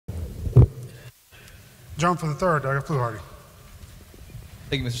Gentleman for the third, Delegate Fluharty.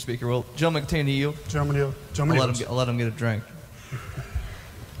 Thank you, Mr. Speaker. Will gentleman continue to yield? Gentleman yield. I'll let him get a drink.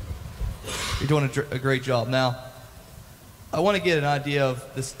 You're doing a great job. Now, I want to get an idea of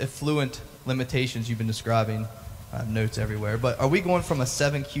this effluent limitations you've been describing. I have notes everywhere. But are we going from a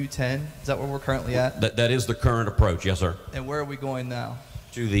 7Q10? Is that where we're currently at? That is the current approach, yes, sir. And where are we going now?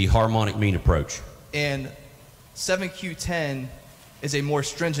 To the harmonic mean approach. And 7Q10 is a more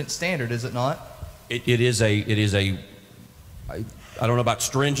stringent standard, is it not? It is a I don't know about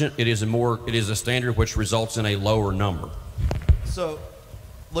stringent. It is a standard which results in a lower number. So,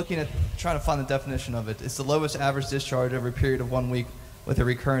 looking at trying to find the definition of it, it's the lowest average discharge over a period of 1 week with a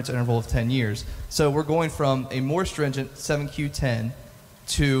recurrence interval of 10 years. So we're going from a more stringent 7Q10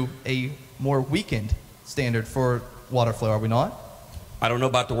 to a more weakened standard for water flow, are we not? I don't know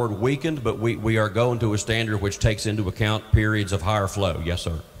about the word weakened, but we are going to a standard which takes into account periods of higher flow. Yes,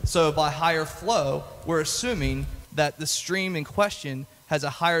 sir. So by higher flow, we're assuming that the stream in question has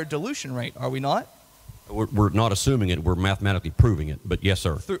a higher dilution rate, are we not? We're not assuming it. We're mathematically proving it. But yes,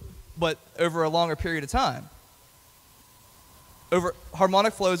 sir. But over a longer period of time.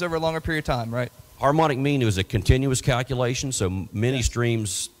 Harmonic flows over a longer period of time, right? Harmonic mean is a continuous calculation, so many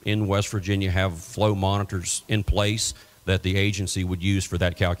streams in West Virginia have flow monitors in place that the agency would use for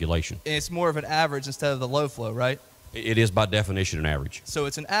that calculation. And it's more of an average instead of the low flow, right? It is by definition an average. So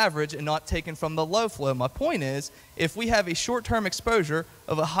it's an average and not taken from the low flow. My point is, if we have a short-term exposure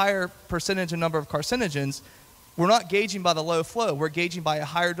of a higher percentage and number of carcinogens, we're not gauging by the low flow, we're gauging by a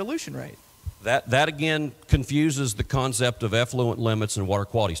higher dilution rate. That again confuses the concept of effluent limits and water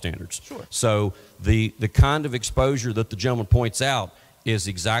quality standards. Sure. So the kind of exposure that the gentleman points out is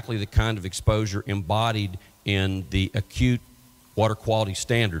exactly the kind of exposure embodied in the acute water quality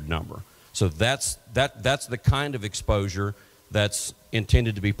standard number. So that's the kind of exposure that's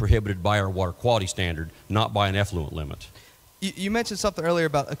intended to be prohibited by our water quality standard, not by an effluent limit. You mentioned something earlier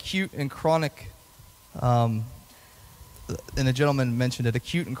about acute and chronic, and the gentleman mentioned it,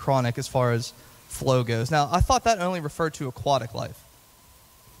 acute and chronic as far as flow goes. Now, I thought that only referred to aquatic life.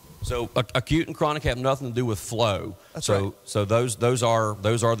 So acute and chronic have nothing to do with flow. That's right. So those are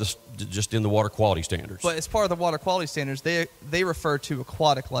just in the water quality standards. But as part of the water quality standards, they refer to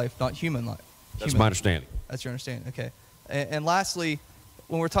aquatic life, not human life. That's my understanding. That's your understanding. Okay. And lastly,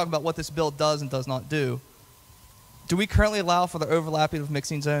 when we're talking about what this bill does and does not do we currently allow for the overlapping of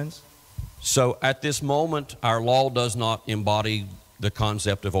mixing zones? So at this moment, our law does not embody the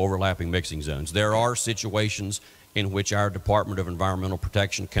concept of overlapping mixing zones. There are situations in which our Department of Environmental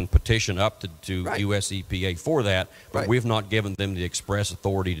Protection can petition up to right. US EPA for that, but right. we've not given them the express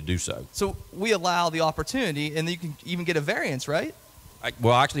authority to do so. So we allow the opportunity, and you can even get a variance, right?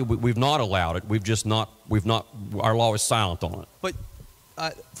 Well, actually, we've not allowed it. Our law is silent on it. But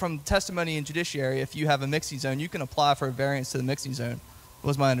from testimony in judiciary, if you have a mixing zone, you can apply for a variance to the mixing zone,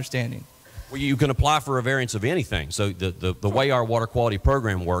 was my understanding. Well, you can apply for a variance of anything. So the way our water quality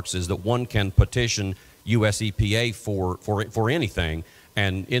program works is that one can petition US EPA for anything,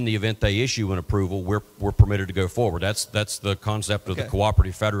 and in the event they issue an approval, we're permitted to go forward. That's the concept of the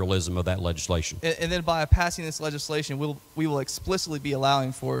cooperative federalism of that legislation. And then by passing this legislation, we will explicitly be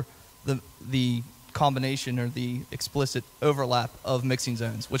allowing for the combination or the explicit overlap of mixing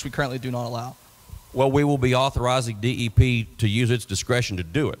zones, which we currently do not allow. Well, we will be authorizing DEP to use its discretion to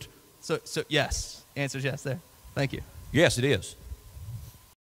do it. So yes, answer's yes there. Thank you. Yes, it is.